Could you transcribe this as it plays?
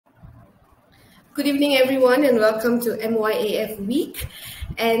Good evening, everyone, and welcome to MYAF Week.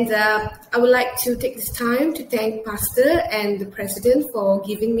 And I would like to take this time to thank Pastor and the President for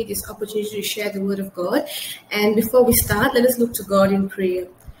giving me this opportunity to share the Word of God. And before we start, let us look to God in prayer.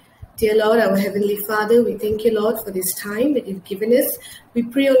 Dear Lord, our Heavenly Father, we thank you, Lord, for this time that you've given us. We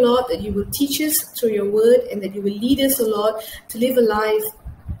pray, O Lord, that you will teach us through your Word and that you will lead us, O Lord, to live a life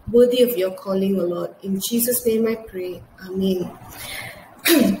worthy of your calling, O Lord. In Jesus' name I pray. Amen.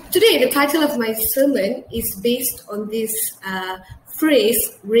 Today, the title of my sermon is based on this phrase,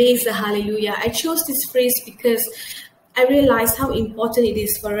 raise the hallelujah. I chose this phrase because I realized how important it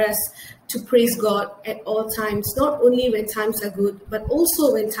is for us to praise God at all times, not only when times are good, but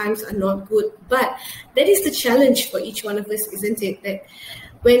also when times are not good. But that is the challenge for each one of us, isn't it? That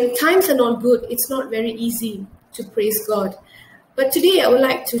when times are not good, it's not very easy to praise God. But today, I would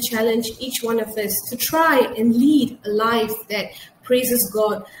like to challenge each one of us to try and lead a life that praises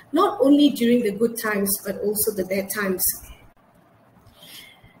God, not only during the good times, but also the bad times.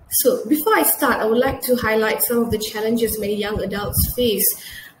 So before I start, I would like to highlight some of the challenges many young adults face.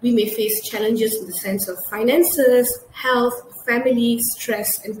 We may face challenges in the sense of finances, health, family,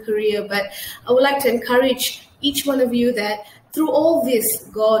 stress, and career. But I would like to encourage each one of you that through all this,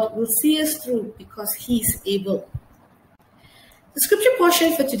 God will see us through because He's able. The scripture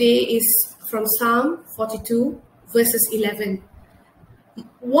portion for today is from Psalm 42, verses 11.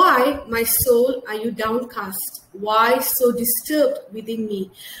 Why, my soul, are you downcast? Why so disturbed within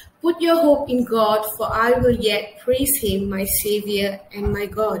me? Put your hope in God, for I will yet praise Him, my Savior and my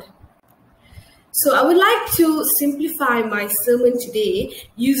God. So I would like to simplify my sermon today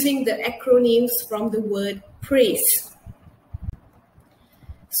using the acronyms from the word praise.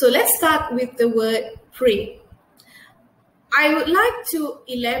 So let's start with the word pray. I would like to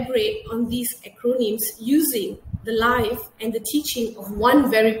elaborate on these acronyms using the life and the teaching of one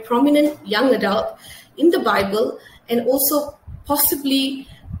very prominent young adult in the Bible, and also possibly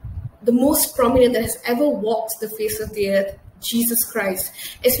the most prominent that has ever walked the face of the earth, Jesus Christ.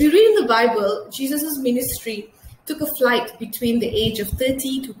 As we read in the Bible, Jesus' ministry took a flight between the age of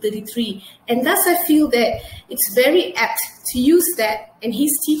 30 to 33, and thus I feel that it's very apt to use that and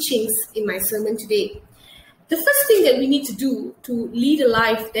his teachings in my sermon today. The first thing that we need to do to lead a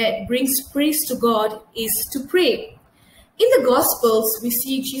life that brings praise to God is to pray. In the Gospels, we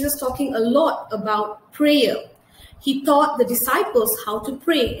see Jesus talking a lot about prayer. He taught the disciples how to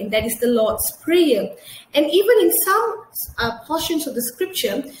pray, and that is the Lord's Prayer. And even in some portions of the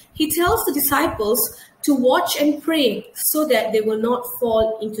scripture, he tells the disciples to watch and pray so that they will not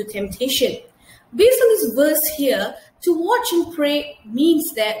fall into temptation. Based on this verse here, to watch and pray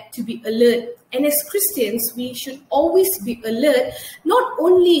means that to be alert. And as Christians, we should always be alert, not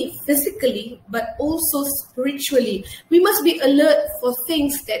only physically, but also spiritually. We must be alert for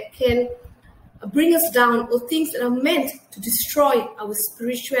things that can bring us down or things that are meant to destroy our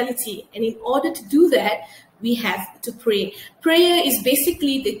spirituality. And in order to do that, we have to pray. Prayer is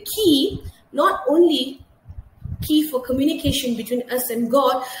basically the key, not only key for communication between us and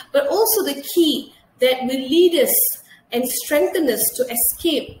God, but also the key that will lead us and strengthen us to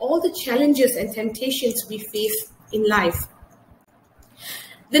escape all the challenges and temptations we face in life.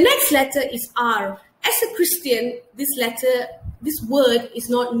 The next letter is R. As a Christian, this word is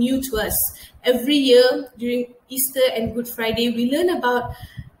not new to us. Every year during Easter and Good Friday, we learn about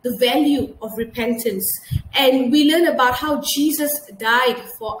the value of repentance, and we learn about how Jesus died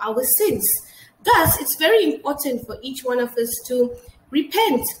for our sins. Thus, it's very important for each one of us to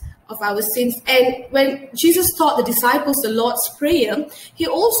repent of our sins. And when Jesus taught the disciples the Lord's Prayer, he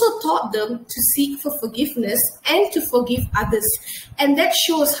also taught them to seek for forgiveness and to forgive others. And that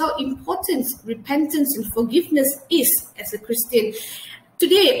shows how important repentance and forgiveness is as a Christian.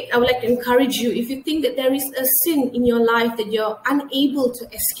 Today, I would like to encourage you, if you think that there is a sin in your life that you're unable to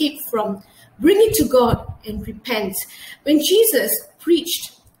escape from, bring it to God and repent. When Jesus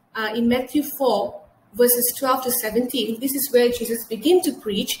preached in Matthew 4, verses 12 to 17, this is where Jesus began to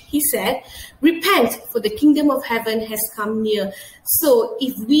preach. He said, repent, for the kingdom of heaven has come near. So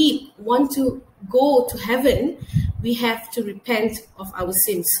if we want to go to heaven, we have to repent of our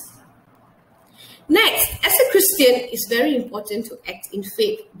sins. Next, as a Christian, it's very important to act in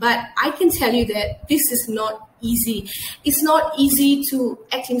faith. But I can tell you that this is not easy. It's not easy to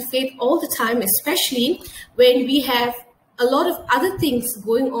act in faith all the time, especially when we have a lot of other things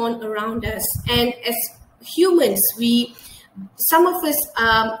going on around us. And as humans, some of us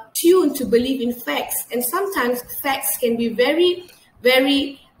are tuned to believe in facts, and sometimes facts can be very,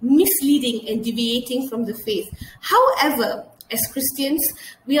 very misleading and deviating from the faith. However, as Christians,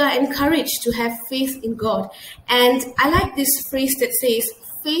 we are encouraged to have faith in God. And I like this phrase that says,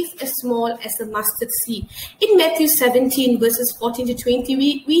 faith as small as a mustard seed. In Matthew 17, verses 14 to 20,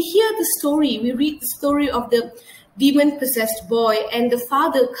 we hear the story, we read the story of the demon-possessed boy, and the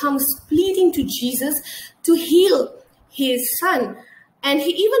father comes pleading to Jesus to heal his son. And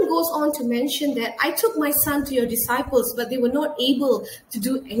he even goes on to mention that I took my son to your disciples, but they were not able to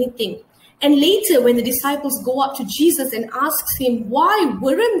do anything. And later, when the disciples go up to Jesus and asks him why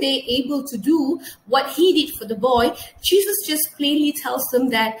weren't they able to do what he did for the boy, Jesus just plainly tells them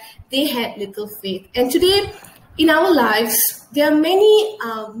that they had little faith. And today, in our lives, there are many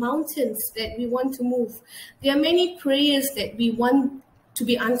mountains that we want to move. There are many prayers that we want to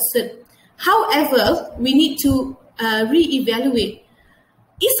be answered. However, we need to reevaluate.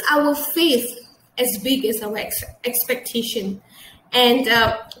 Is our faith as big as our expectation? And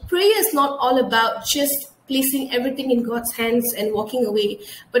prayer is not all about just placing everything in God's hands and walking away.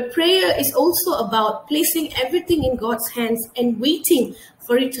 But prayer is also about placing everything in God's hands and waiting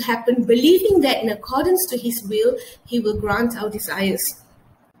for it to happen, believing that in accordance to His will, He will grant our desires.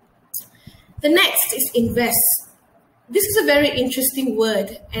 The next is invest. This is a very interesting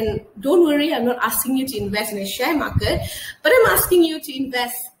word, and don't worry, I'm not asking you to invest in a share market, but I'm asking you to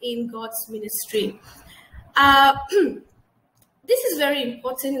invest in God's ministry. This is very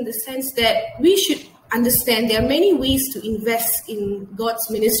important in the sense that we should understand there are many ways to invest in God's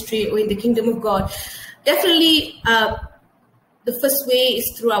ministry or in the kingdom of God. Definitely, the first way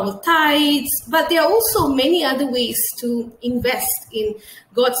is through our tithes, but there are also many other ways to invest in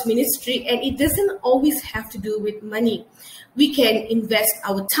God's ministry, and it doesn't always have to do with money. We can invest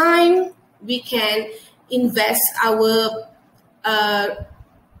our time, we can invest our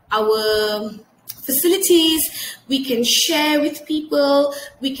facilities, we can share with people,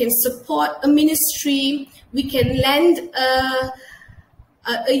 we can support a ministry, we can lend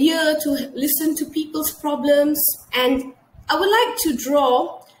a year to listen to people's problems. And I would like to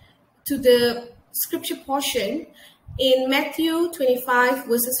draw to the scripture portion in Matthew 25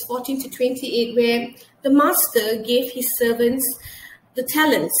 verses 14 to 28, where the master gave his servants the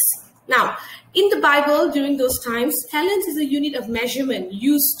talents. Now, in the Bible during those times, talents is a unit of measurement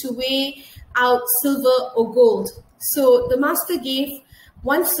used to weigh out silver or gold. So the master gave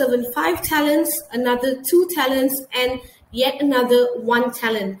one servant 5 talents, another 2 talents, and yet another 1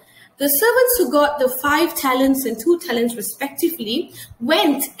 talent. The servants who got the 5 talents and 2 talents respectively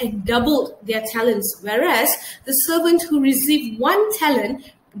went and doubled their talents, whereas the servant who received 1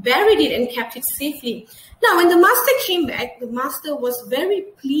 talent buried it and kept it safely. Now, when the master came back, the master was very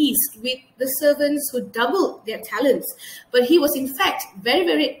pleased with the servants who doubled their talents. But he was in fact very,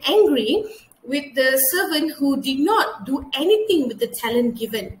 very angry with the servant who did not do anything with the talent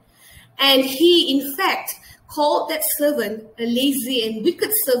given. And he, in fact, called that servant a lazy and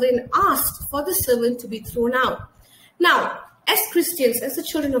wicked servant and asked for the servant to be thrown out. Now, as Christians, as the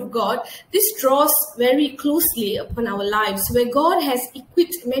children of God, this draws very closely upon our lives, where God has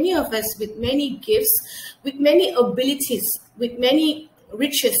equipped many of us with many gifts, with many abilities, with many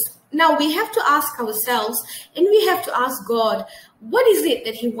riches. Now, we have to ask ourselves, and we have to ask God, what is it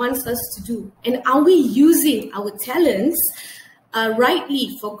that He wants us to do? And are we using our talents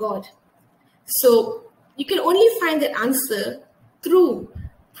rightly for God? So, you can only find that answer through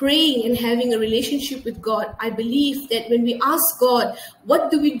praying and having a relationship with God. I believe that when we ask God,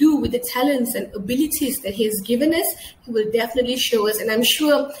 what do we do with the talents and abilities that He has given us, He will definitely show us. And I'm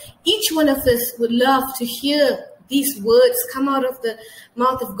sure each one of us would love to hear these words come out of the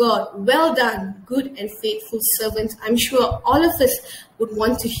mouth of God. Well done, good and faithful servant. I'm sure all of us would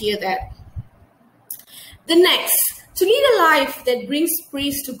want to hear that. The next, to lead a life that brings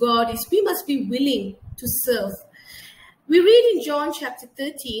praise to God is we must be willing to serve. We read in John chapter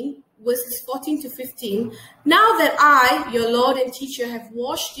 13, verses 14 to 15, now that I, your Lord and teacher, have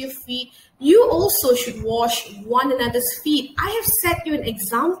washed your feet, you also should wash one another's feet. I have set you an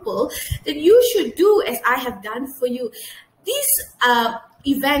example that you should do as I have done for you. This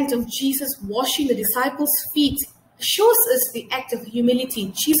event of Jesus washing the disciples' feet shows us the act of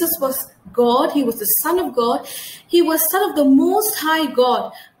humility. Jesus was God. He was the Son of God. He was Son of the Most High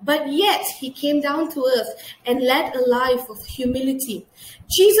God. But yet, He came down to earth and led a life of humility.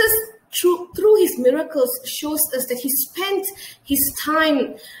 Jesus, through His miracles, shows us that He spent His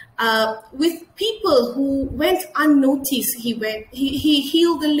time with people who went unnoticed. He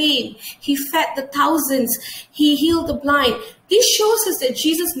healed the lame. He fed the thousands. He healed the blind. This shows us that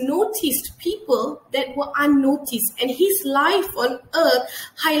Jesus noticed people that were unnoticed, and His life on earth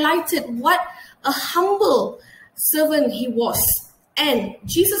highlighted what a humble servant He was. And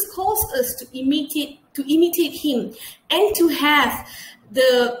Jesus calls us to imitate Him and to have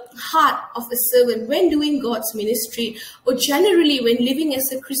the heart of a servant when doing God's ministry, or generally when living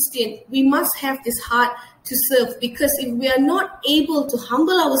as a Christian, we must have this heart to serve, because if we are not able to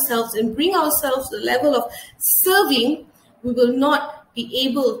humble ourselves and bring ourselves to the level of serving, we will not be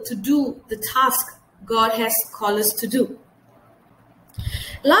able to do the task God has called us to do.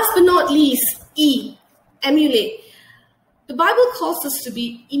 Last but not least, E, emulate. The Bible calls us to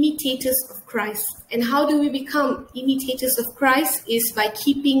be imitators of Christ. And how do we become imitators of Christ? Is by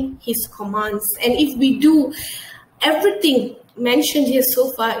keeping his commands. And if we do everything mentioned here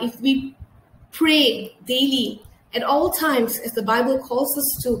so far, if we pray daily at all times, as the Bible calls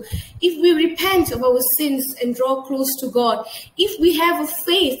us to, if we repent of our sins and draw close to God, if we have a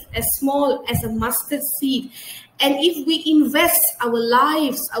faith as small as a mustard seed, and if we invest our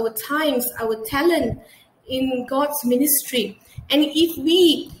lives, our times, our talent in God's ministry, and if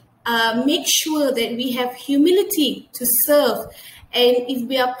we make sure that we have humility to serve, and if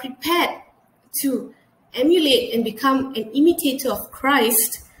we are prepared to emulate and become an imitator of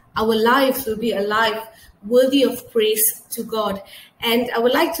Christ, our lives will be a life worthy of praise to God. And I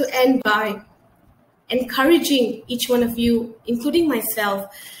would like to end by encouraging each one of you, including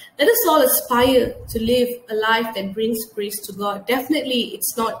myself, let us all aspire to live a life that brings praise to God. Definitely,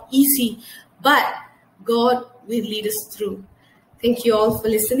 it's not easy, but God will lead us through. Thank you all for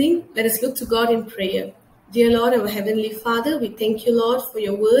listening. Let us look to God in prayer. Dear Lord, our Heavenly Father, we thank you, Lord, for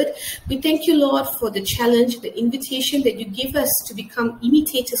your word. We thank you, Lord, for the challenge, the invitation that you give us to become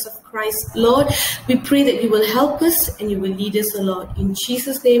imitators of Christ. Lord, we pray that you will help us and you will lead us, O Lord. In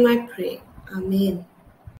Jesus' name I pray. Amen.